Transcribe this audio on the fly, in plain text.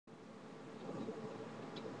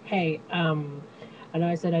Hey, I know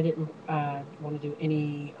I said I didn't want to do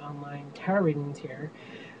any online tarot readings here,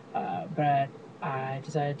 but I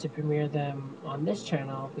decided to premiere them on this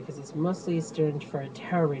channel because it's mostly steered for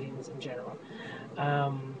tarot readings in general.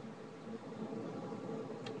 Um,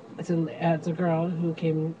 it's a girl who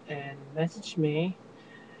came and messaged me.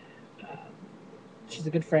 Um, she's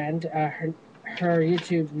a good friend. Her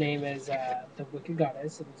YouTube name is the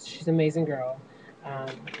WiccaGoddess, and she's an amazing girl. Um,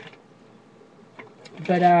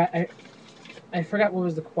 but I forgot what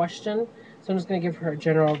was the question, so I'm just going to give her a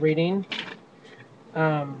general reading.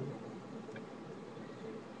 Um,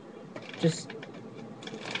 just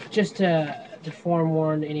just to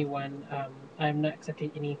forewarn anyone, I'm not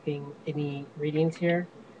accepting any readings here.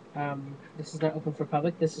 This is not open for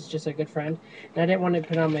public. This is just a good friend, and I didn't want to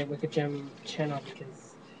put on my Wicked Gem channel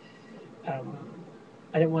because um,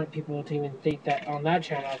 I didn't want people to even think that on that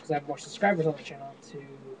channel, because I have more subscribers on the channel, to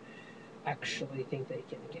actually think they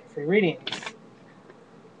can get free readings.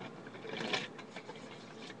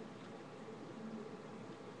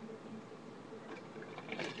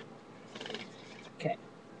 Okay.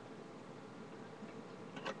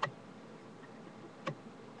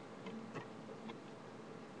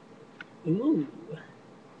 Ooh.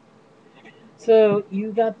 So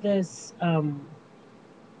you got this.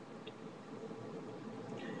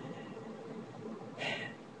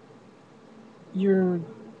 You're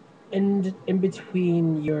in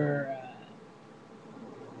between you're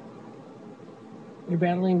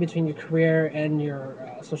battling between your career and your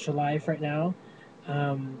social life right now.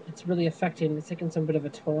 It's really affecting. It's taking some bit of a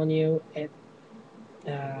toll on you. It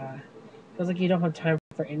feels like you don't have time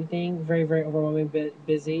for anything. Very, very overwhelming,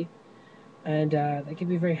 busy, and that can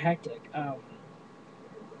be very hectic. Other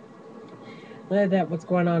than that, what's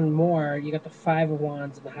going on more? You got the Five of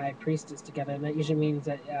Wands and the High Priestess together, and that usually means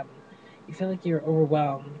that you feel like you're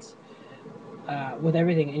overwhelmed with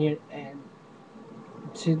everything, and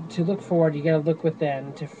to look forward, you got to look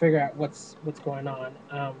within to figure out what's going on.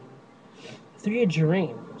 Through your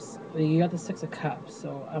dreams, you got the Six of Cups,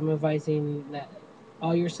 so I'm advising that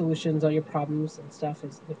all your solutions, all your problems and stuff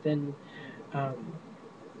is um,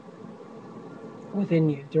 within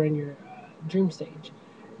you during your dream stage.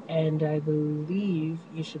 And I believe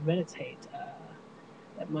you should meditate.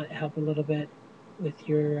 That might help a little bit with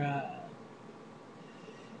your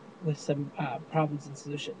with some problems and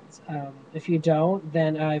solutions. If you don't,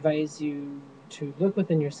 then I advise you to look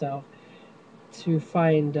within yourself to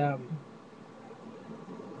find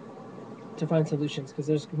solutions, because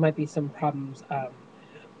there's might be some problems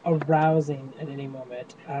arousing at any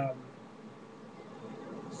moment.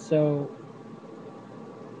 So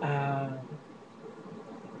um,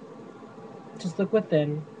 just look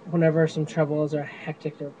within whenever some troubles or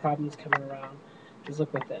hectic or problems coming around. Just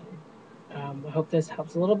look within. I hope this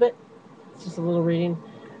helps a little bit. It's just a little reading.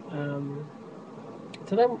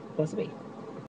 So then, blessed be.